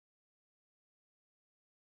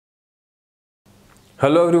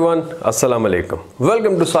Hello everyone, Assalamu alaikum.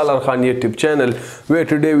 Welcome to Salaar YouTube channel, where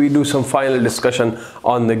today we do some final discussion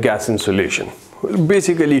on the gas insulation.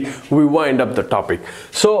 Basically, we wind up the topic.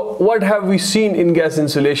 So what have we seen in gas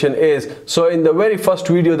insulation is, so in the very first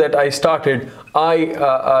video that I started,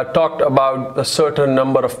 I talked about a certain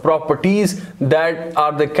number of properties that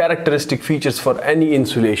are the characteristic features for any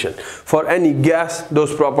insulation. For any gas,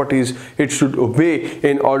 those properties it should obey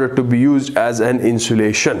in order to be used as an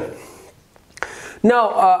insulation.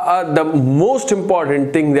 Now, the most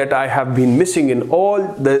important thing that I have been missing in all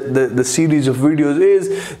the series of videos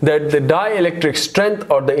is that the dielectric strength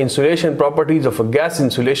or the insulation properties of a gas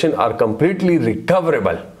insulation are completely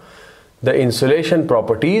recoverable. The insulation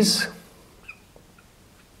properties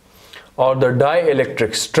or the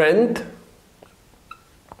dielectric strength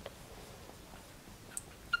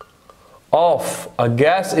of a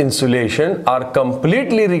gas insulation are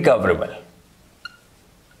completely recoverable.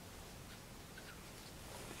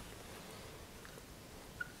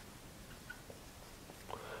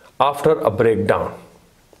 After a breakdown,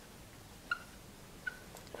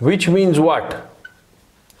 which means what?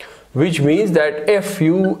 Which means that if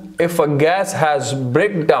a gas has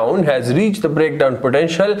reached the breakdown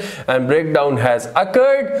potential and breakdown has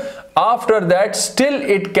occurred, after that still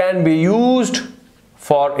it can be used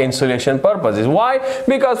for insulation purposes. Why?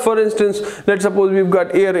 Because, for instance, let's suppose we've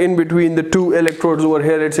got air in between the two electrodes over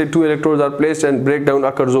here. Let's say two electrodes are placed and breakdown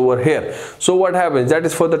occurs over here. So what happens? That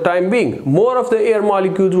is for the time being. More of the air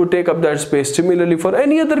molecules would take up that space. Similarly, for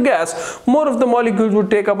any other gas, more of the molecules would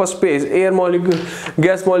take up a space.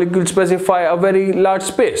 Gas molecules specify a very large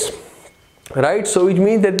space. Right, so which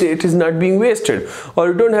means that it is not being wasted, or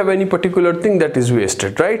you don't have any particular thing that is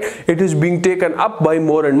wasted, right? It is being taken up by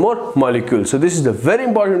more and more molecules. So this is a very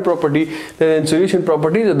important property, that insulation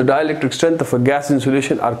properties or the dielectric strength of a gas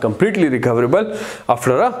insulation are completely recoverable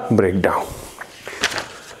after a breakdown.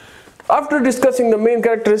 After discussing the main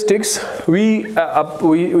characteristics, we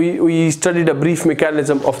studied a brief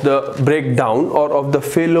mechanism of the breakdown or of the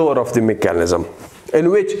failure of the mechanism, in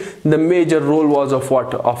which the major role was of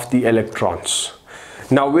what? Of the electrons.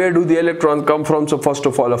 Now, where do the electrons come from? So first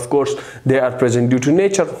of all, of course, they are present due to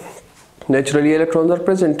nature. Naturally, electrons are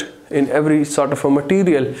present in every sort of a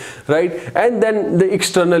material, right? And then the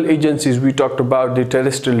external agencies, we talked about the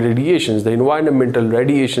terrestrial radiations, the environmental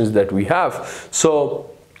radiations that we have. So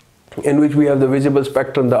in which we have the visible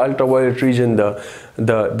spectrum, the ultraviolet region,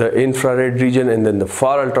 the infrared region, and then the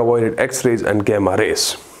far ultraviolet X-rays and gamma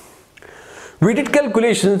rays. We did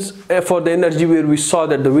calculations for the energy where we saw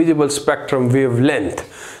that the visible spectrum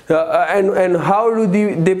wavelength and how do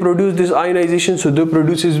they produce this ionization? So they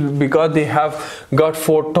produce it because they have got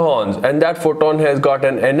photons, and that photon has got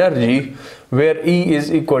an energy where E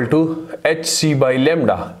is equal to hc by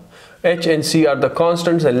lambda. H and C are the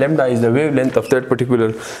constants and lambda is the wavelength of that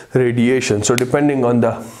particular radiation. So depending on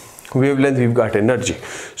the wavelength, we've got energy.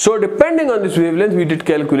 So depending on this wavelength, we did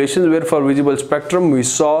calculations where for visible spectrum we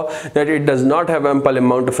saw that it does not have ample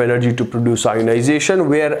amount of energy to produce ionization,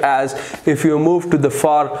 whereas if you move to the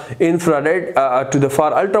far infrared to the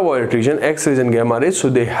far ultraviolet region, X-rays and gamma rays, so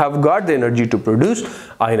they have got the energy to produce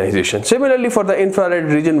ionization. Similarly, for the infrared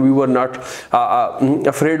region, we were not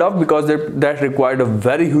afraid of, because that required a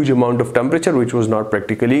very huge amount of temperature, which was not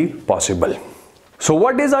practically possible. So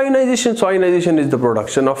what is ionization? So ionization is the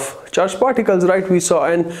production of charged particles, right? We saw,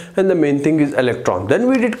 and the main thing is electron. Then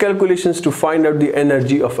we did calculations to find out the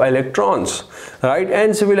energy of electrons, right?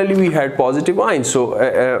 And similarly, we had positive ions. So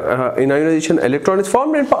in ionization, electron is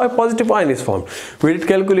formed and a positive ion is formed. We did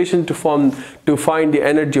calculation to find the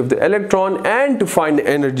energy of the electron and to find the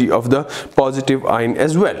energy of the positive ion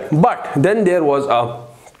as well. But then there was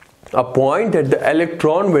a point that the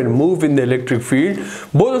electron will move in the electric field.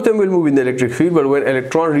 Both of them will move in the electric field, but when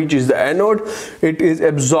electron reaches the anode, it is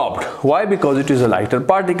absorbed. Why? Because it is a lighter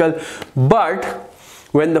particle. But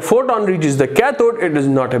when the photon reaches the cathode, it is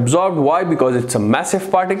not absorbed. Why? Because it's a massive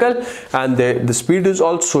particle and the speed is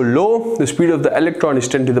also low. The speed of the electron is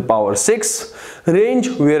 10 to the power 6 range,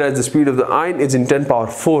 whereas the speed of the ion is in 10 power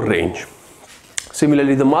 4 range.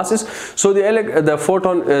 Similarly, the masses, so the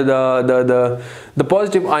photon, the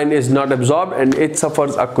positive ion is not absorbed and it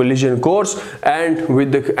suffers a collision course, and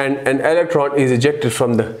an electron is ejected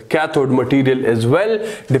from the cathode material as well,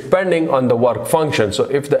 depending on the work function. So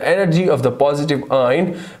if the energy of the positive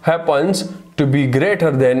ion happens to be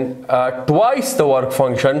greater than twice the work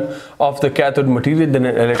function of the cathode material, then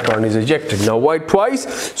an electron is ejected. Now, why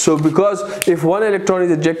twice? So because if one electron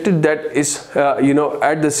is ejected, that is at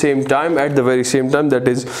the very same time that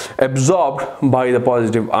is absorbed by the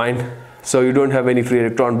positive ion so you don't have any free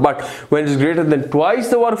electron. But when it's greater than twice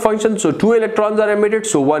the work function, so 2 electrons are emitted,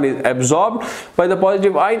 so one is absorbed by the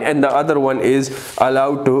positive ion and the other one is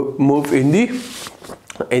allowed to move in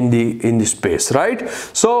the space, right?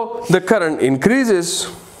 So the current increases,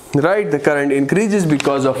 right? The current increases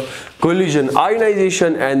because of collision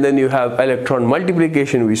ionization, and then you have electron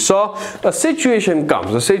multiplication. We saw a situation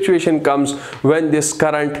comes when this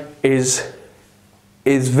current is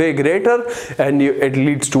way greater, and it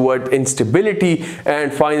leads toward instability,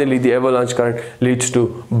 and finally the avalanche current leads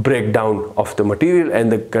to breakdown of the material,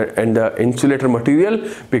 and the insulator material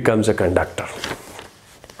becomes a conductor.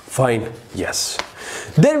 Fine, yes.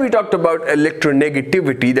 Then we talked about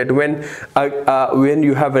electronegativity, that when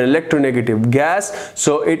you have an electronegative gas,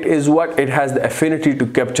 so it has the affinity to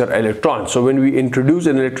capture electrons. So when we introduce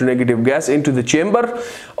an electronegative gas into the chamber,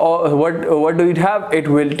 what do it have? It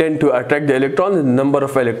will tend to attract the electrons, and the number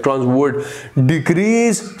of electrons would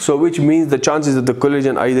decrease, so which means the chances of the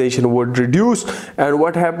collision ionization would reduce, and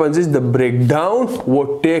what happens is the breakdown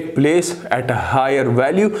would take place at a higher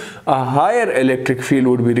value. A higher electric field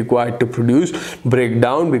would be required to produce breakdown,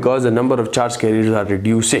 because the number of charge carriers are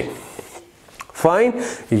reducing. Fine,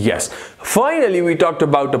 yes. Finally, we talked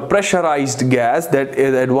about a pressurized gas. That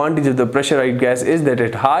the advantage of the pressurized gas is that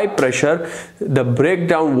at high pressure the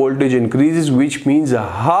breakdown voltage increases, which means a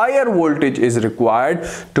higher voltage is required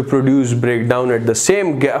to produce breakdown at the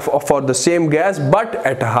same gas, for the same gas, but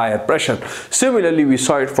at a higher pressure. Similarly, we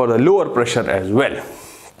saw it for the lower pressure as well,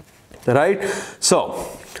 right?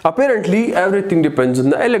 So apparently everything depends on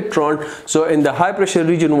the electron. So in the high pressure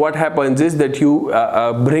region, what happens is that you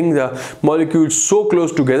bring the molecules so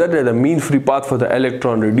close together that the mean free path for the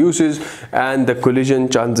electron reduces and the collision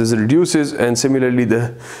chances reduces, and similarly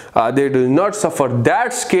they do not suffer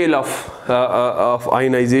that scale of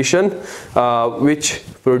ionization which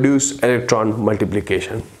produce electron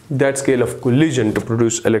multiplication, that scale of collision to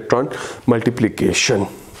produce electron multiplication.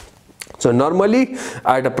 So normally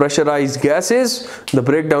at a pressurized gases, the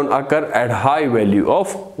breakdown occur at high value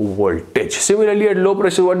of voltage. Similarly at low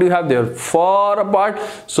pressure, what do you have? They are far apart,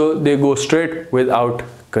 so they go straight without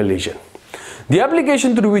collision. The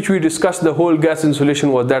application through which we discussed the whole gas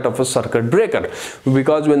insulation was that of a circuit breaker,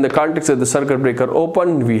 because when the contacts of the circuit breaker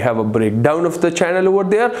open, we have a breakdown of the channel over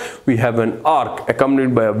there. We have an arc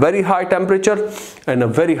accompanied by a very high temperature and a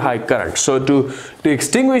very high current. So to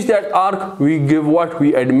extinguish that arc, we give what?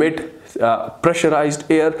 We admit pressurized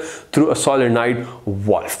air through a solenoid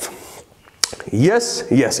valve. Yes,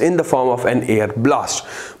 in the form of an air blast.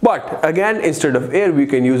 But again, instead of air, we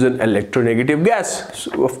can use an electronegative gas.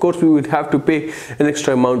 So of course we would have to pay an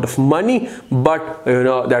extra amount of money, but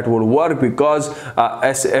that would work, because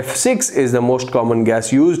SF6 is the most common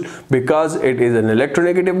gas used, because it is an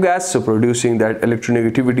electronegative gas, so producing that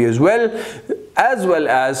electronegativity as well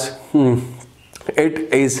as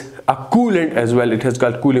it is a coolant as well. It has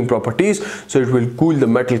got cooling properties, so it will cool the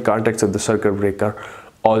metal contacts of the circuit breaker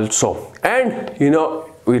also. And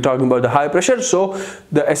we're talking about the high pressure, so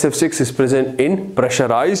the SF6 is present in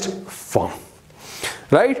pressurized form,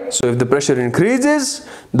 right? So if the pressure increases,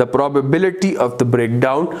 the probability of the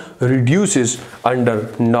breakdown reduces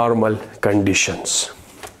under normal conditions.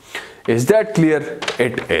 Is that clear?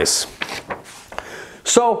 It is.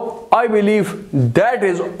 So I believe that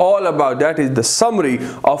is all about, that is the summary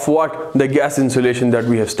of what the gas insulation that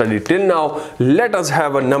we have studied till now. Let us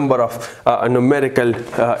have a number of numerical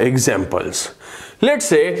examples. Let's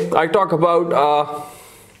say I talk about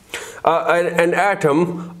an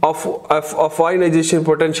atom of ionization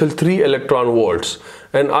potential 3 electron volts,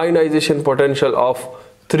 an ionization potential of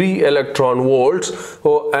 3 electron volts,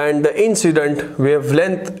 and the incident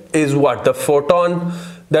wavelength is what? The photon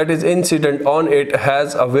that is incident on it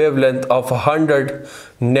has a wavelength of 100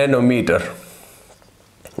 nanometer,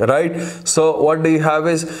 right? So what do you have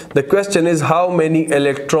is, the question is how many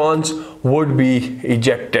electrons would be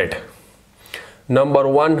ejected. Number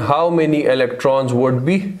one, how many electrons would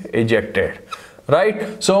be ejected,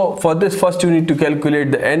 right? So for this, first you need to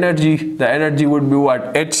calculate the energy. The energy would be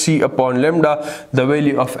what? Hc upon lambda. The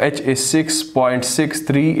value of H is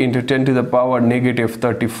 6.63 into 10 to the power negative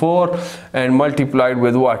 34, and multiplied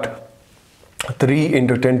with what? 3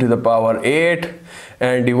 into 10 to the power 8,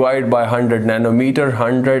 and divide by 100 nanometer,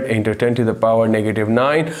 100 into 10 to the power negative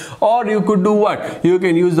 9. Or you could do what? You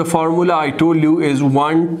can use the formula I told you is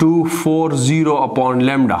 1240 upon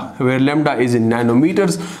lambda, where lambda is in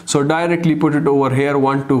nanometers. So directly put it over here,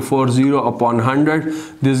 1240 upon 100.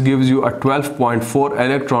 This gives you a 12.4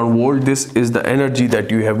 electron volt. This is the energy that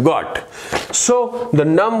you have got. So the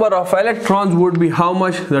number of electrons would be how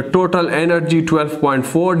much? The total energy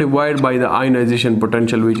 12.4 divided by the ionization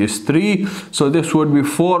potential, which is 3. So this would be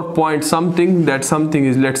 4 point something. That something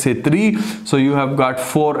is, let's say, 3. So you have got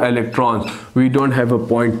 4 electrons. We don't have a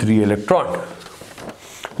 0.3 electron.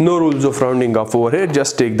 No rules of rounding off over here,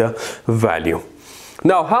 just take the value.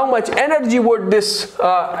 Now, how much energy would this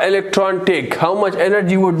electron take? How much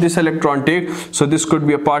energy would this electron take? So this could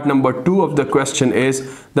be a part number 2 of the question, is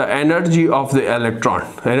the energy of the electron.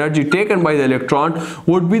 Energy taken by the electron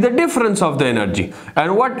would be the difference of the energy.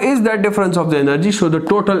 And what is that difference of the energy? So the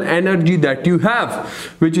total energy that you have,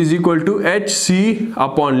 which is equal to hc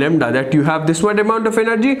upon lambda, that you have this much amount of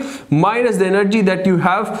energy minus the energy that you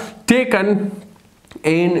have taken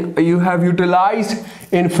in, you have utilized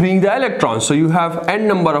in freeing the electrons. So you have n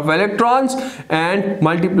number of electrons and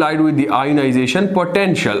multiplied with the ionization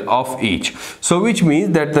potential of each. So which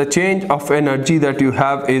means that the change of energy that you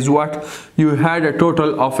have is what? You had a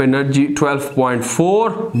total of energy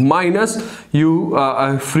 12.4 minus you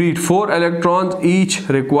freed 4 electrons, each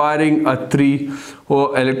requiring a 3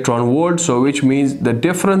 electron volt. So which means the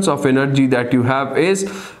difference of energy that you have is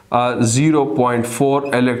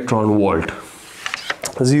 0.4 electron volt.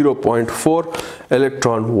 0.4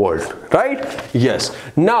 electron volt, right? Yes.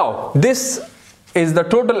 Now this is the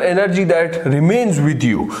total energy that remains with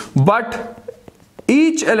you, but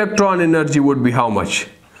each electron energy would be how much?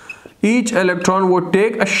 Each electron would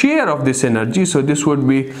take a share of this energy. So this would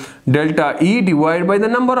be delta E divided by the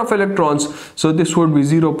number of electrons. So this would be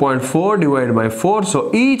 0.4 divided by 4.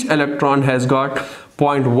 So each electron has got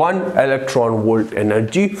 0.1 electron volt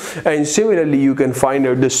energy. And similarly, you can find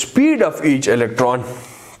out the speed of each electron.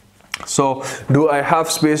 So do I have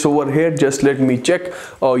space over here? Just let me check.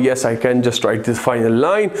 Oh yes, I can just write this final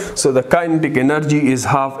line. So the kinetic energy is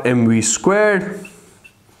half mv squared.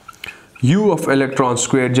 U of electron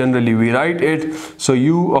squared, generally we write it. So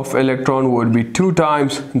U of electron would be 2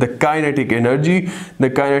 times the kinetic energy.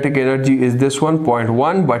 The kinetic energy is this one,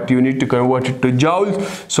 0.1, but you need to convert it to joules.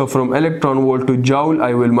 So from electron volt to joule,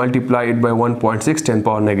 I will multiply it by 1.6 10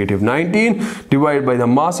 power negative 19 divided by the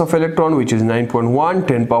mass of electron, which is 9.1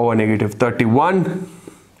 10 power negative 31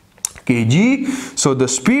 kg. So the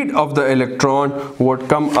speed of the electron would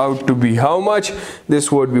come out to be how much?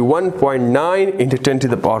 This would be 1.9 into 10 to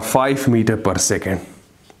the power 5 meter per second.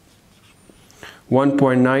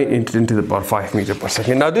 1.9 into 10 to the power 5 meter per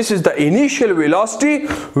second. Now this is the initial velocity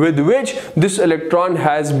with which this electron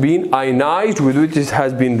has been ionized, with which it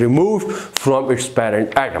has been removed from its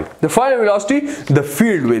parent atom. The final velocity, the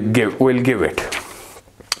field will give it.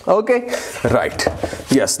 Okay, right.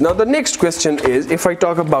 Yes. Now the next question is, if I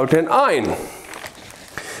talk about an ion.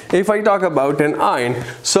 If I talk about an ion,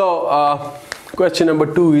 so question number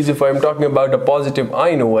 2 is, if I'm talking about a positive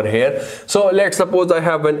ion over here. So let's suppose I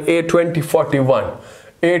have an A2041.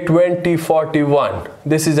 A2041.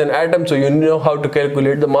 This is an atom, so you know how to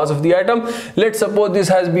calculate the mass of the atom. Let's suppose this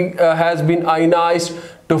has been ionized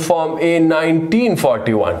to form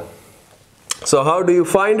A1941. So how do you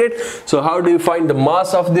find it? So how do you find the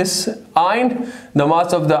mass of this ion? The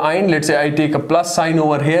mass of the ion, let's say I take a plus sign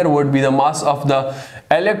over here, would be the mass of the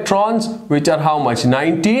electrons, which are how much?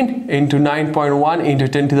 19 into 9.1 into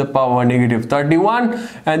 10 to the power negative 31,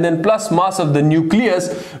 and then plus mass of the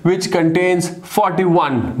nucleus, which contains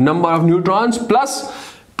 41 number of neutrons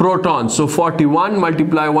plus protons. So 41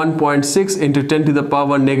 multiply 1.6 into 10 to the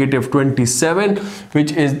power negative 27,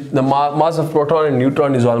 which is the mass of proton and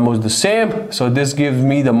neutron is almost the same. So this gives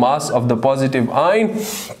me the mass of the positive ion,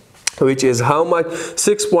 which is how much?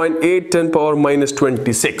 6.8 10 power minus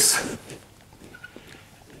 26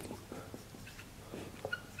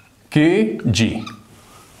 kg.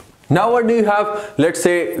 Now what do you have? Let's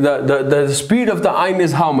say the speed of the ion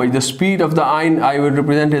is how much? The speed of the ion I will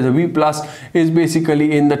represent as a V plus is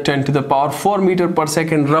basically in the 10 to the power 4 meter per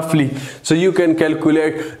second roughly. So you can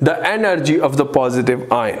calculate the energy of the positive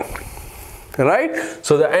ion, right?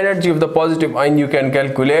 So the energy of the positive ion you can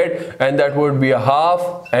calculate, and that would be a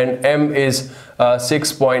half, and m is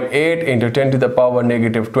 6.8 into 10 to the power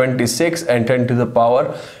negative 26 and 10 to the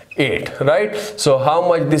power 8, right? So how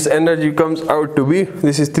much this energy comes out to be?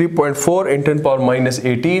 This is 3.4 in 10 power minus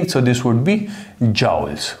 18, so this would be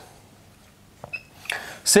joules.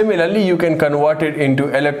 Similarly, you can convert it into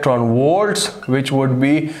electron volts, which would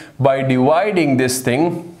be by dividing this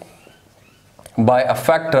thing by a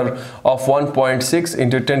factor of 1.6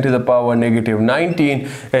 into 10 to the power negative 19,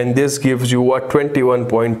 and this gives you what?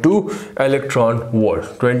 21.2 electron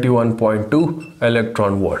volt. 21.2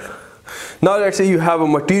 electron volt. Now let's say you have a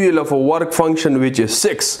material of a work function which is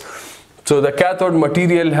 6. So the cathode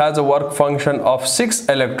material has a work function of 6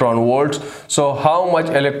 electron volts. So how much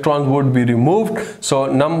electrons would be removed? So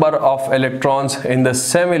number of electrons in the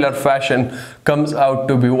similar fashion comes out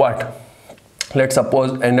to be what? Let's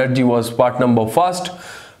suppose energy was part number first,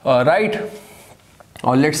 right?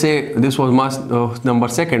 Or let's say this was mass number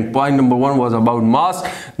second. Point number one was about mass.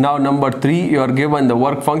 Now number 3, you are given the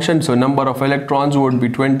work function. So number of electrons would be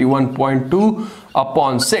 21.2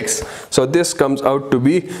 upon 6. So this comes out to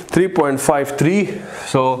be 3.53.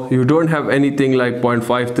 So you don't have anything like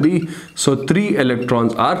 0.53. So 3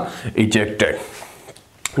 electrons are ejected.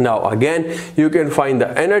 Now again, you can find the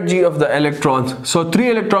energy of the electrons. So 3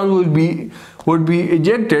 electrons would be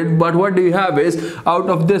ejected, but what do you have is, out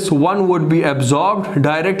of this, 1 would be absorbed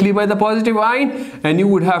directly by the positive ion, and you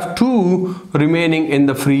would have 2 remaining in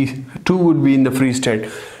the free, 2 would be in the free state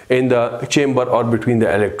in the chamber or between the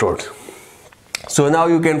electrodes. So now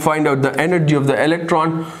you can find out the energy of the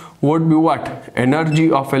electron would be what? Energy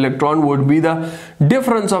of electron would be the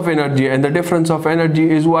difference of energy, and the difference of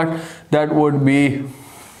energy is what? That would be,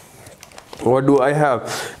 what do I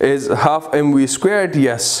have, is half mv squared.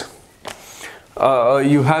 Yes,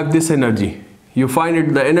 you have this energy. You find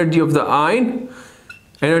it, the energy of the ion,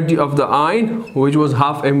 which was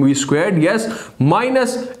half mv squared, yes,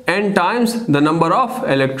 minus n times the number of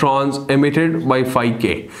electrons emitted by phi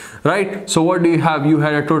k, right? So what do you have? You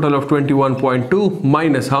had a total of 21.2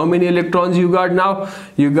 minus how many electrons you got now?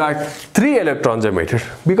 You got 3 electrons emitted,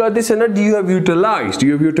 because this energy you have utilized.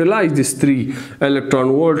 You have utilized this 3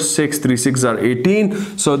 electron volts. 6 3 6 are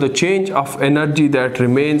 18. So the change of energy that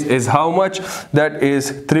remains is how much? That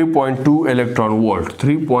is 3.2 electron volt.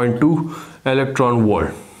 3.2 electron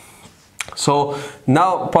volt. So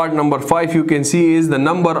now part number 5 you can see is the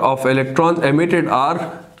number of electrons emitted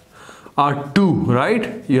are 2,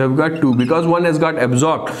 right? You have got 2 because 1 has got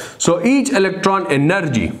absorbed. So each electron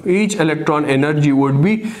energy would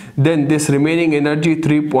be then this remaining energy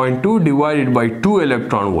 3.2 divided by 2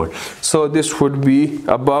 electron volt. So this would be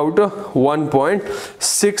about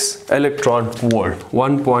 1.6 electron volt.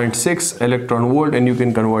 1.6 electron volt, and you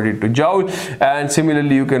can convert it to joule. And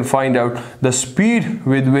similarly you can find out the speed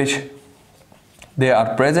with which they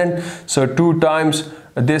are present. So 2 times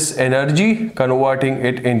this energy, converting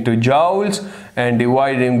it into joules and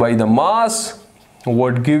dividing by the mass,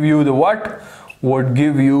 would give you the what? Would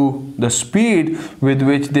give you the speed with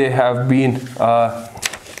which they have been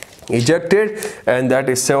ejected, and that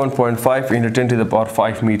is 7.5 into 10 to the power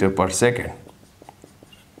 5 meter per second.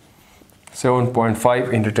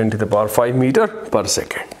 7.5 into 10 to the power 5 meter per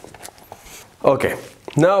second. Okay,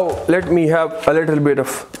 now let me have a little bit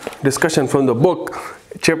of discussion from the book.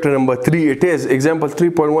 Chapter number 3, it is example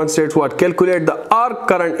 3.1 states what? Calculate the arc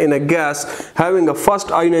current in a gas having a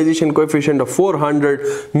first ionization coefficient of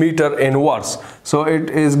 400 meter inverse. So it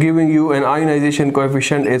is giving you an ionization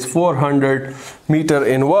coefficient is 400 meter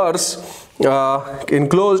inverse,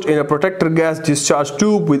 enclosed in a protector gas discharge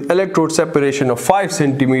tube with electrode separation of 5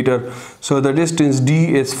 centimeter. So the distance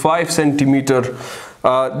d is 5 centimeter.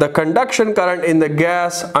 The conduction current in the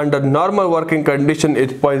gas under normal working condition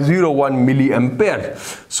is 0.01 milliampere.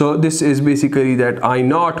 So this is basically that I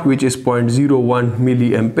naught, which is 0.01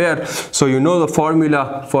 milliampere. So you know the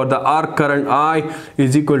formula for the arc current I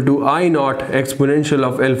is equal to I naught exponential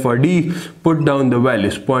of alpha d. Put down the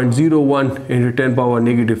values, 0.01 into 10 power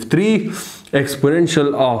negative 3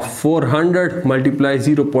 exponential of 400 multiply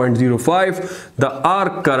 0.05. the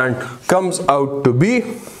arc current comes out to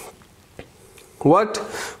be what?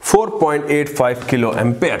 4.85 kilo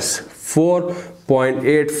amperes.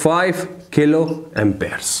 4.85 kilo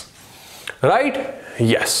amperes, right?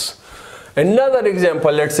 Yes. Another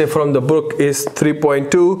example, let's say from the book, is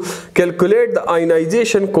 3.2. Calculate the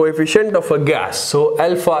ionization coefficient of a gas. So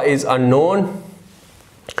alpha is unknown,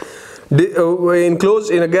 enclosed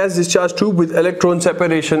in a gas discharge tube with electron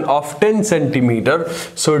separation of 10 centimeter.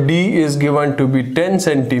 So d is given to be 10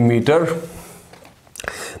 centimeter.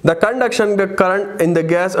 The conduction current in the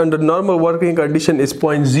gas under normal working condition is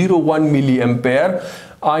 0.01 milliampere.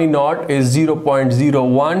 I naught is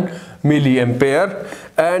 0.01 milliampere,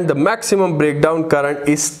 and the maximum breakdown current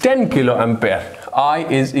is 10 kiloampere. I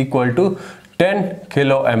is equal to 10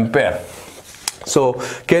 kiloampere. So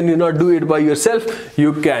can you not do it by yourself?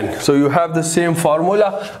 You can. So you have the same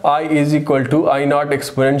formula, I is equal to I naught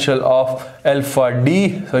exponential of alpha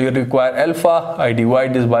d. So you require alpha, I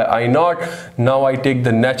divide this by I naught. Now I take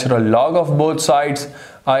the natural log of both sides,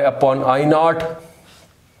 I upon I naught,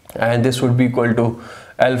 and this would be equal to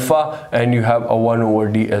alpha, and you have a 1 over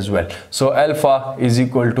d as well. So alpha is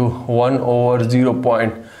equal to 1 over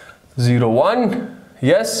 0.01,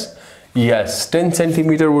 yes, Yes, 10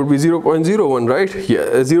 centimeter would be 0.01, right?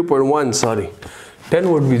 Yeah, 0.1, sorry.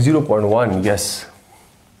 10 would be 0.1, yes.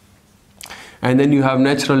 And then you have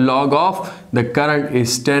natural log of the current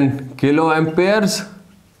is 10 kiloamperes,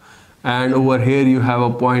 and over here you have a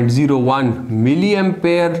 0.01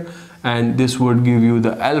 milliampere, and this would give you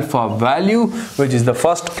the alpha value, which is the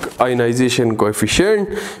first ionization coefficient,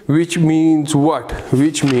 which means what?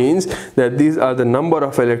 Which means that these are the number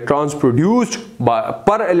of electrons produced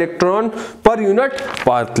per electron per unit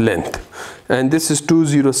path length, and this is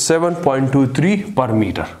 207.23 per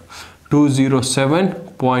meter.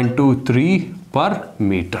 207.23 per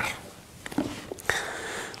meter.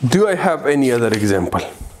 Do I have any other example?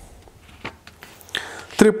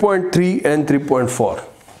 3.3 and 3.4.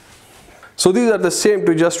 So these are the same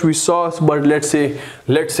to just we saw, but let's say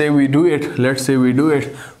we do it.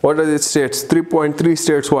 What does it states? 3.3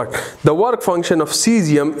 states what? The work function of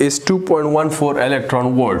cesium is 2.14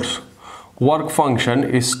 electron volts. Work function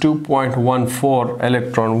is 2.14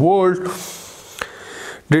 electron volt.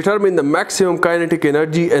 Determine the maximum kinetic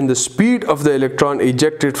energy and the speed of the electron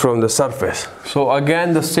ejected from the surface. So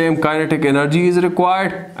again, the same kinetic energy is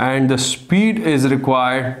required and the speed is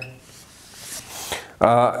required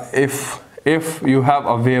if you have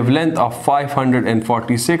a wavelength of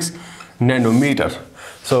 546 nanometer.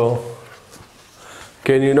 So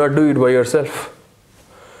can you not do it by yourself?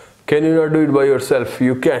 Can you not do it by yourself?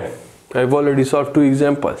 You can. I've already solved 2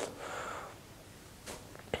 examples.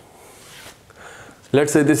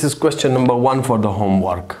 Let's say this is question number 1 for the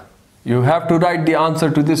homework. You have to write the answer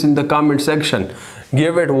to this in the comment section.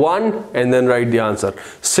 Give it 1 and then write the answer.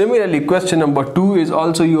 Similarly, question number 2 is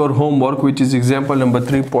also your homework, which is example number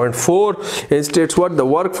 3.4. It states what? The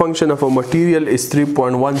work function of a material is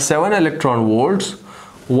 3.17 electron volts.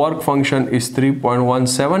 Work function is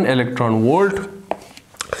 3.17 electron volt.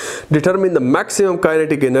 Determine the maximum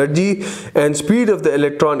kinetic energy and speed of the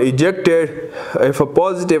electron ejected if a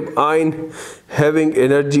positive ion having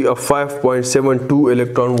energy of 5.72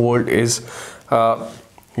 electron volt is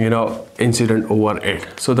incident over it.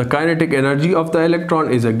 So the kinetic energy of the electron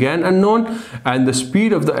is again unknown, and the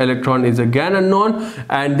speed of the electron is again unknown,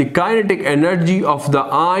 and the kinetic energy of the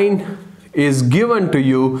ion is given to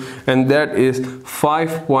you, and that is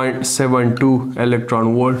 5.72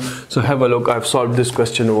 electron volt. So have a look. I've solved this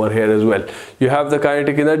question over here as well. You have the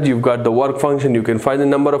kinetic energy, you've got the work function, you can find the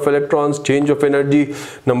number of electrons, change of energy,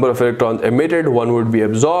 number of electrons emitted, 1 would be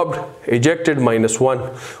absorbed, ejected, -1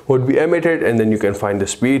 would be emitted, and then you can find the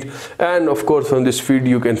speed, and of course from this speed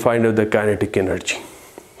you can find out the kinetic energy.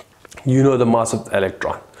 You know the mass of the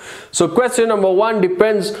electron. So question number 1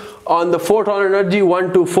 depends on the photon energy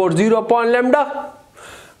 1240 upon lambda.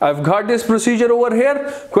 I've got this procedure over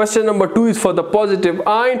here. Question number 2 is for the positive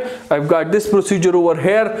ion. I've got this procedure over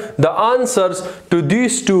here. The answers to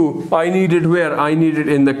these 2 I needed where? I needed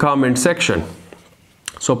in the comment section.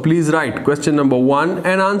 So please write question number 1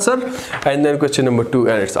 and answer, and then question number 2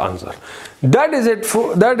 and its answer. That is it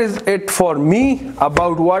for me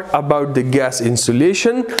about what? About the gas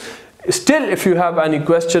insulation. Still, if you have any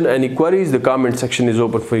question, any queries, the comment section is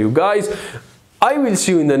open for you guys. I will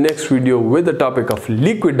see you in the next video with the topic of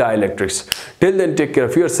liquid dielectrics. Till then, take care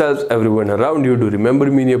of yourselves, everyone around you. Do remember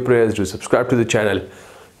me in your prayers. Do subscribe to the channel.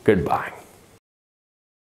 Goodbye.